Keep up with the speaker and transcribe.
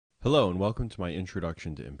Hello and welcome to my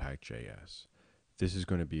introduction to ImpactJS. This is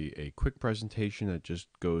going to be a quick presentation that just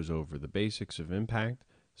goes over the basics of Impact,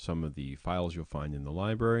 some of the files you'll find in the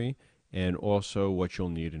library, and also what you'll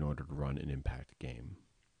need in order to run an Impact game.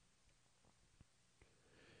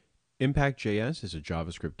 ImpactJS is a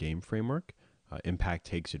JavaScript game framework. Impact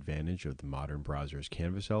takes advantage of the modern browser's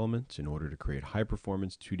canvas elements in order to create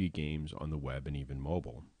high-performance 2D games on the web and even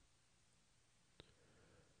mobile.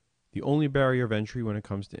 The only barrier of entry when it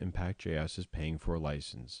comes to ImpactJS is paying for a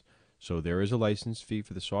license. So there is a license fee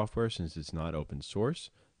for the software since it's not open source.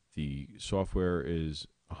 The software is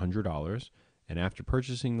 $100, and after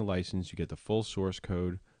purchasing the license, you get the full source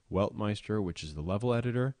code, Weltmeister, which is the level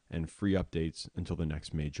editor, and free updates until the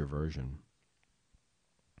next major version.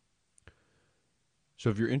 So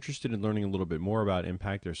if you're interested in learning a little bit more about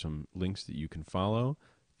Impact, there's some links that you can follow.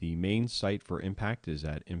 The main site for Impact is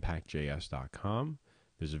at impactjs.com.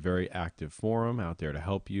 There's a very active forum out there to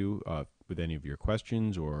help you with any of your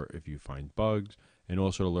questions or if you find bugs, and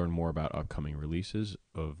also to learn more about upcoming releases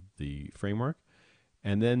of the framework.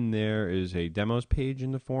 And then there is a demos page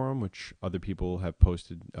in the forum, which other people have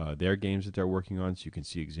posted their games that they're working on, so you can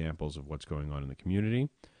see examples of what's going on in the community.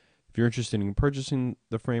 If you're interested in purchasing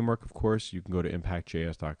the framework, of course, you can go to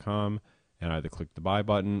impactjs.com and either click the buy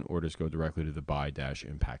button or just go directly to the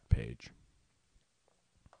buy-impact page.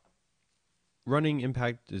 Running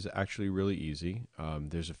Impact is actually really easy.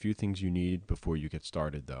 There's a few things you need before you get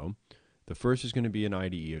started, though. The first is going to be an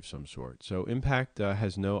IDE of some sort. So Impact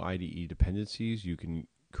has no IDE dependencies. You can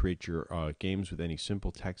create your games with any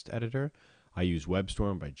simple text editor. I use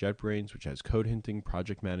WebStorm by JetBrains, which has code hinting,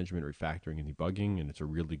 project management, refactoring, and debugging, and it's a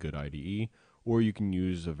really good IDE. Or you can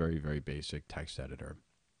use a very, very basic text editor.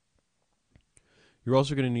 You're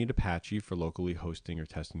also going to need Apache for locally hosting or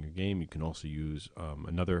testing your game. You can also use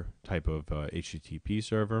another type of HTTP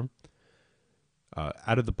server.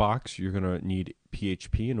 Out of the box, you're going to need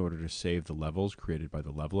PHP in order to save the levels created by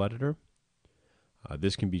the level editor.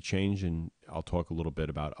 This can be changed, and I'll talk a little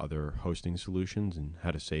bit about other hosting solutions and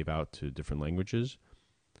how to save out to different languages.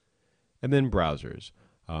 And then browsers.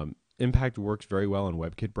 Impact works very well on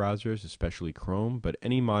WebKit browsers, especially Chrome, but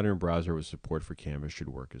any modern browser with support for Canvas should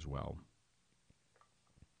work as well.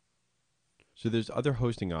 So there's other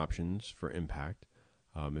hosting options for Impact.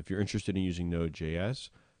 If you're interested in using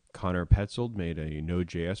Node.js, Connor Petzold made a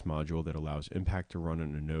Node.js module that allows Impact to run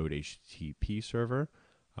on a Node HTTP server.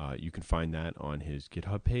 You can find that on his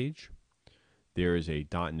GitHub page. There is a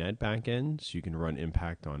 .NET backend, so you can run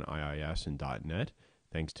Impact on IIS and .NET,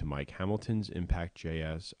 thanks to Mike Hamilton's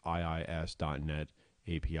ImpactJS IIS.NET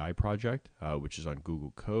API project, which is on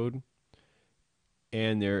Google Code.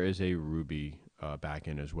 And there is a Ruby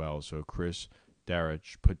backend as well. So Chris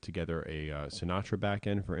Darich put together a Sinatra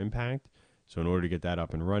backend for Impact. So in order to get that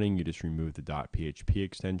up and running, you just remove the .php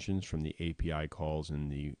extensions from the API calls in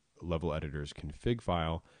the level editor's config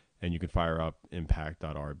file, and you can fire up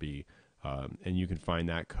impact.rb. And you can find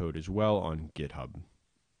that code as well on GitHub.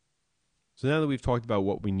 So now that we've talked about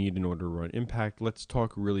what we need in order to run Impact, let's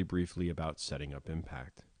talk really briefly about setting up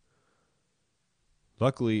Impact.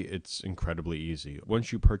 Luckily, it's incredibly easy.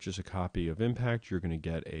 Once you purchase a copy of Impact, you're going to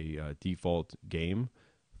get a default game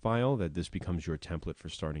file that this becomes your template for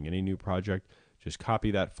starting any new project. Just copy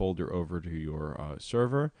that folder over to your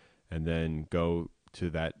server and then go to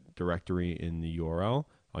that directory in the URL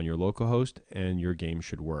on your localhost, and your game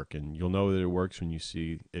should work. And you'll know that it works when you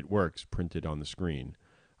see it works printed on the screen.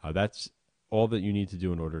 That's all that you need to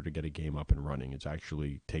do in order to get a game up and running. It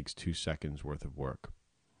actually takes 2 seconds worth of work.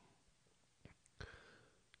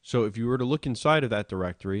 So if you were to look inside of that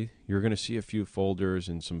directory, you're going to see a few folders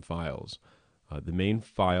and some files. The main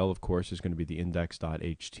file, of course, is going to be the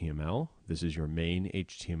index.html. This is your main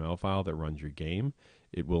HTML file that runs your game.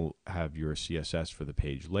 It will have your CSS for the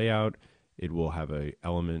page layout. It will have a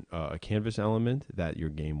canvas element that your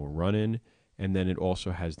game will run in, and then it also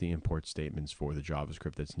has the import statements for the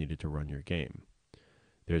JavaScript that's needed to run your game.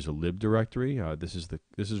 There's a lib directory. This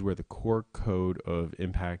is where the core code of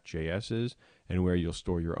ImpactJS is, and where you'll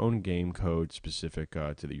store your own game code specific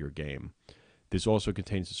to your game. This also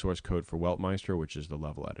contains the source code for Weltmeister, which is the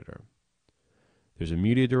level editor. There's a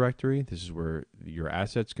media directory. This is where your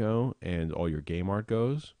assets go and all your game art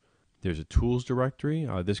goes. There's a tools directory.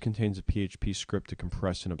 This contains a PHP script to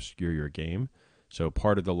compress and obscure your game. So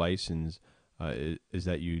part of the license is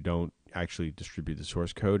that you don't actually distribute the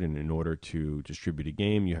source code, and in order to distribute a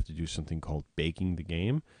game, you have to do something called baking the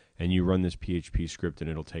game, and you run this PHP script, and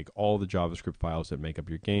it'll take all the JavaScript files that make up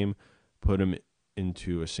your game, put them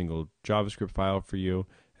into a single JavaScript file for you,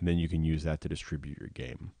 and then you can use that to distribute your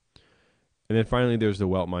game. And then finally, there's the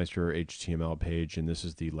Weltmeister HTML page, and this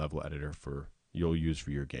is the level editor for you'll use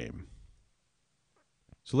for your game.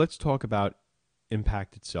 So let's talk about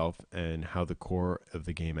Impact itself and how the core of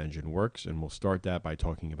the game engine works, and we'll start that by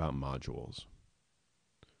talking about modules.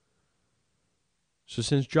 So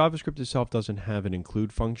since JavaScript itself doesn't have an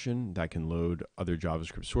include function that can load other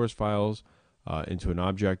JavaScript source files into an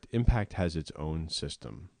object, Impact has its own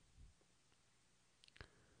system.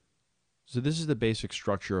 So this is the basic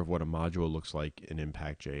structure of what a module looks like in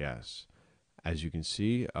ImpactJS. As you can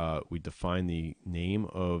see, we define the name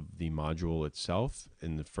of the module itself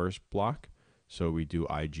in the first block. So we do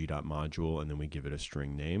ig.module and then we give it a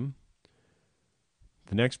string name.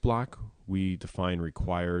 The next block, we define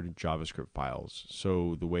required JavaScript files.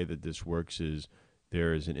 So the way that this works is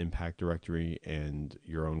there is an Impact directory and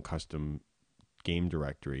your own custom game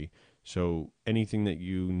directory. So anything that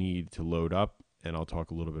you need to load up, and I'll talk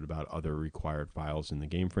a little bit about other required files in the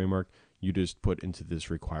game framework, you just put into this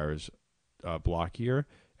requires block here,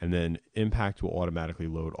 and then Impact will automatically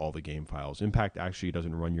load all the game files. Impact actually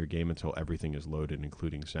doesn't run your game until everything is loaded,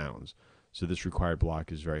 including sounds. So this required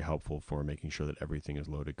block is very helpful for making sure that everything is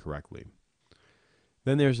loaded correctly.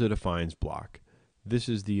 Then there's the defines block. This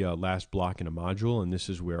is the last block in a module, and this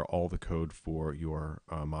is where all the code for your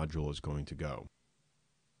module is going to go.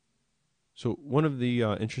 So one of the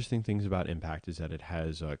interesting things about Impact is that it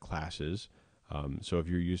has classes. So if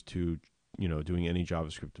you're used to doing any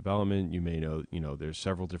JavaScript development, you may know, there's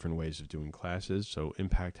several different ways of doing classes. So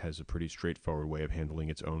Impact has a pretty straightforward way of handling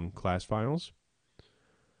its own class files.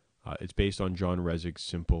 It's based on John Resig's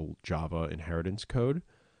simple Java inheritance code,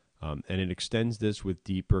 and it extends this with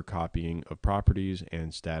deeper copying of properties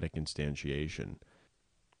and static instantiation.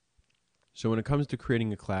 So when it comes to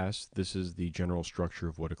creating a class, this is the general structure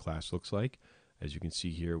of what a class looks like. As you can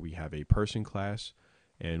see here, we have a person class,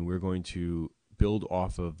 and we're going to build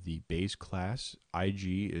off of the base class.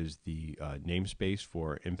 IG is the namespace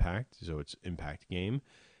for Impact, so it's Impact Game.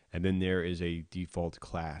 And then there is a default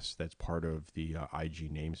class that's part of the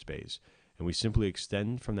IG namespace. And we simply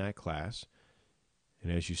extend from that class.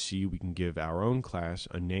 And as you see, we can give our own class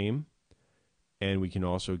a name, and we can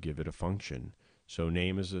also give it a function. So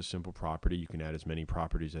name is a simple property. You can add as many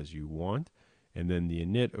properties as you want. And then the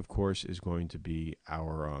init, of course, is going to be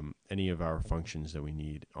our any of our functions that we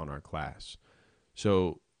need on our class.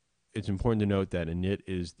 So it's important to note that init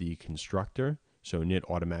is the constructor. So init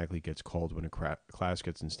automatically gets called when a class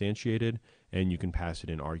gets instantiated, and you can pass it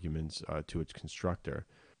in arguments to its constructor.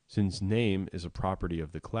 Since name is a property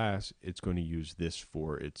of the class, it's going to use this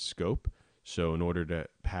for its scope. So in order to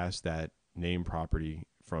pass that name property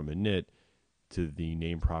from init to the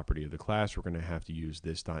name property of the class, we're going to have to use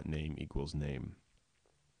this.name equals name.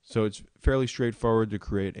 So it's fairly straightforward to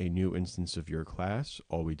create a new instance of your class.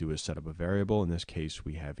 All we do is set up a variable. In this case,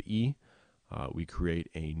 we have E. We create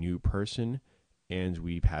a new person, and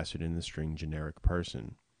we pass it in the string generic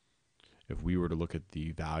person. If we were to look at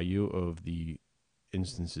the value of the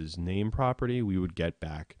instance's name property, we would get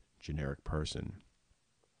back generic person.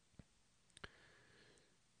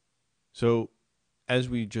 So as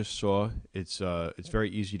we just saw, it's very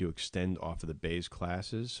easy to extend off of the base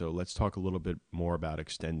classes. So let's talk a little bit more about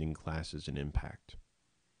extending classes in Impact.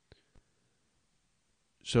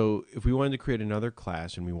 So if we wanted to create another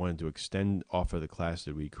class and we wanted to extend off of the class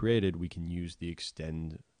that we created, we can use the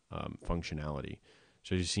extend functionality.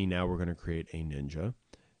 So as you see now, we're going to create a ninja,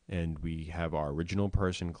 and we have our original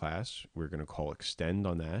person class. We're going to call extend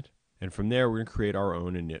on that. And from there, we're going to create our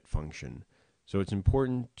own init function. So it's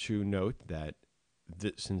important to note that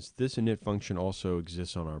since this init function also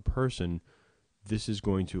exists on our person, this is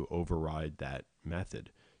going to override that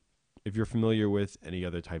method. If you're familiar with any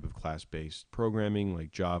other type of class-based programming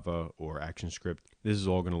like Java or ActionScript, this is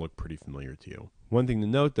all going to look pretty familiar to you. One thing to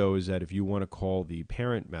note, though, is that if you want to call the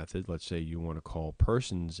parent method, let's say you want to call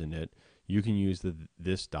persons init, you can use the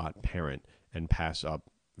this.parent and pass up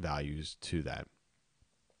values to that.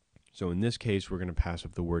 So in this case, we're going to pass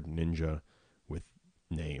up the word ninja with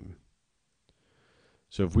name.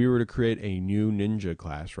 So if we were to create a new ninja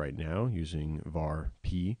class right now using var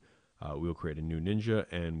p, we'll create a new ninja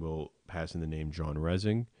and we'll pass in the name John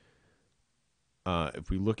Resig. If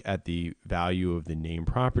we look at the value of the name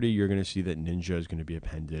property, you're going to see that ninja is going to be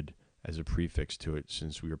appended as a prefix to it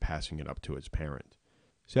since we are passing it up to its parent.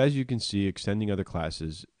 So as you can see, extending other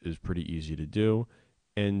classes is pretty easy to do.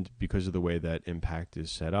 And because of the way that Impact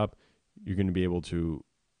is set up, you're going to be able to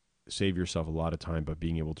save yourself a lot of time by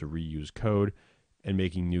being able to reuse code and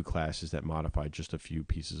making new classes that modify just a few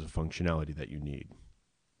pieces of functionality that you need.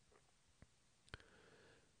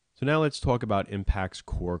 So now let's talk about Impact's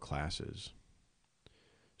core classes.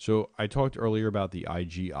 So I talked earlier about the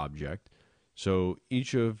IG object. So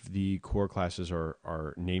each of the core classes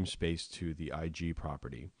are namespace to the IG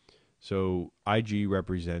property. So IG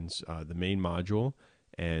represents the main module,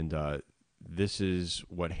 and this is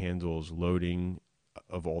what handles loading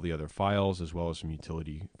of all the other files as well as some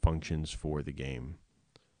utility functions for the game.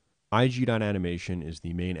 IG.animation is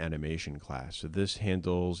the main animation class. So this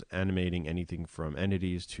handles animating anything from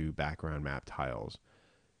entities to background map tiles.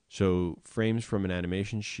 So frames from an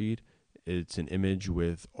animation sheet, it's an image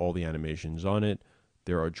with all the animations on it.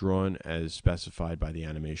 They are drawn as specified by the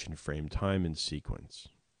animation frame time and sequence.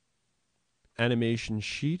 Animation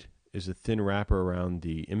sheet is a thin wrapper around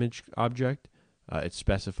the image object. It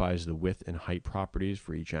specifies the width and height properties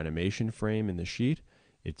for each animation frame in the sheet.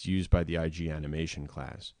 It's used by the IG animation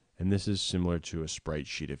class. And this is similar to a sprite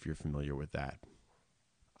sheet if you're familiar with that.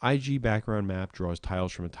 IG background map draws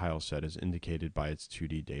tiles from a tile set as indicated by its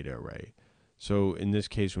 2D data array. So in this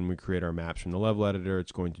case, when we create our maps from the level editor,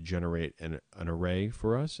 it's going to generate an array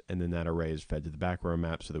for us, and then that array is fed to the background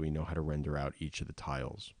map so that we know how to render out each of the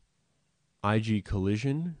tiles. IG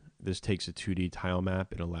collision, this takes a 2D tile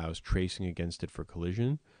map and allows tracing against it for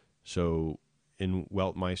collision. So in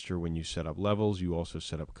Weltmeister, when you set up levels, you also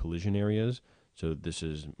set up collision areas. So this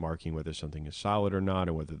is marking whether something is solid or not,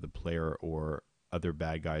 and whether the player or other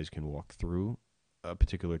bad guys can walk through a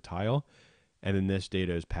particular tile. And then this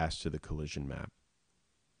data is passed to the collision map.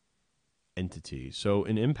 Entity. So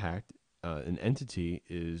in Impact, an entity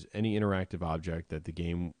is any interactive object that the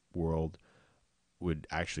game world would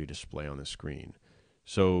actually display on the screen.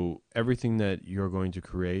 So everything that you're going to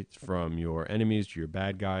create, from your enemies to your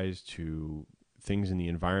bad guys to things in the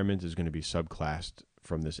environment, is going to be subclassed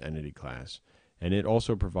from this entity class. And it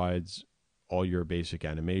also provides all your basic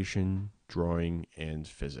animation, drawing, and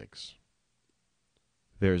physics.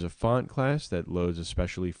 There's a font class that loads a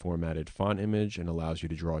specially formatted font image and allows you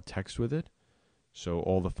to draw text with it. So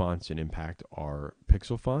all the fonts in Impact are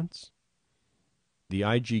pixel fonts. The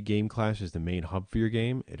IG game class is the main hub for your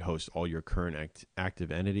game. It hosts all your current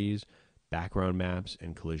active entities, background maps,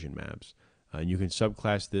 and collision maps. And you can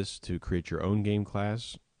subclass this to create your own game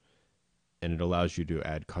class, and it allows you to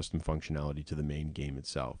add custom functionality to the main game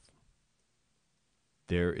itself.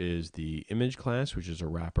 There is the image class, which is a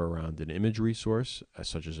wrapper around an image resource,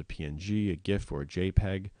 such as a PNG, a GIF, or a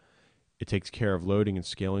JPEG. It takes care of loading and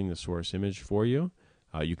scaling the source image for you.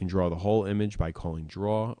 You can draw the whole image by calling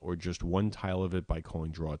draw, or just one tile of it by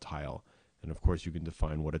calling draw tile. And of course, you can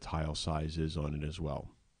define what a tile size is on it as well.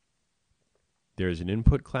 There is an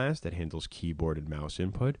input class that handles keyboard and mouse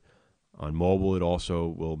input. On mobile, it also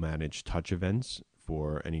will manage touch events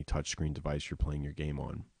for any touchscreen device you're playing your game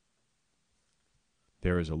on.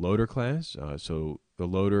 There is a loader class. So the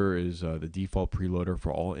loader is the default preloader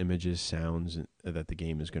for all images, sounds that the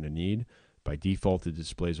game is going to need. By default, it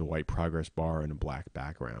displays a white progress bar and a black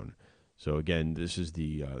background. So again, this is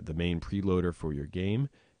the main preloader for your game.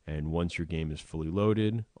 And once your game is fully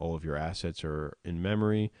loaded, all of your assets are in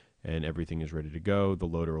memory, and everything is ready to go, the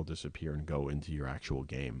loader will disappear and go into your actual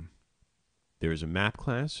game. There is a map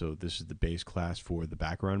class. So this is the base class for the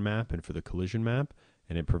background map and for the collision map,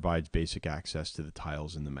 and it provides basic access to the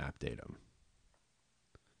tiles in the map data.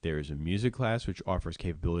 There is a music class, which offers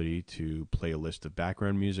capability to play a list of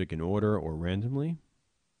background music in order or randomly.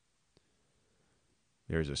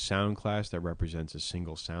 There is a sound class that represents a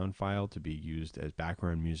single sound file to be used as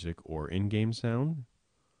background music or in-game sound.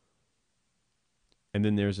 And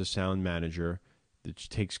then there's a sound manager that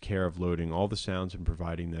takes care of loading all the sounds and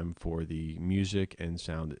providing them for the music and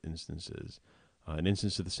sound instances. An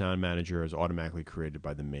instance of the sound manager is automatically created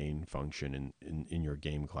by the main function in your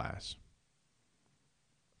game class.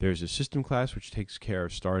 There's a system class which takes care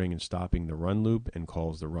of starting and stopping the run loop and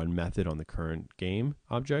calls the run method on the current game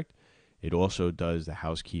object. It also does the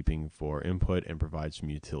housekeeping for input and provides some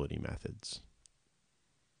utility methods.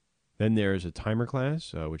 Then there's a timer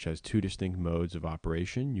class, which has two distinct modes of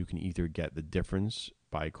operation. You can either get the difference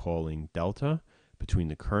by calling delta between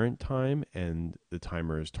the current time and the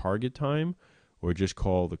timer's target time, or just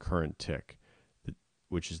call the current tick,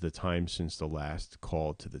 which is the time since the last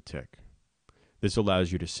call to the tick. This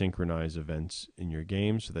allows you to synchronize events in your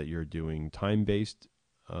game so that you're doing time-based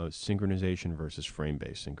synchronization versus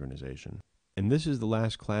frame-based synchronization. And this is the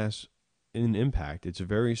last class in Impact. It's a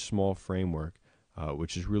very small framework,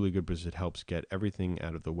 which is really good because it helps get everything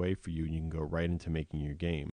out of the way for you, and you can go right into making your game.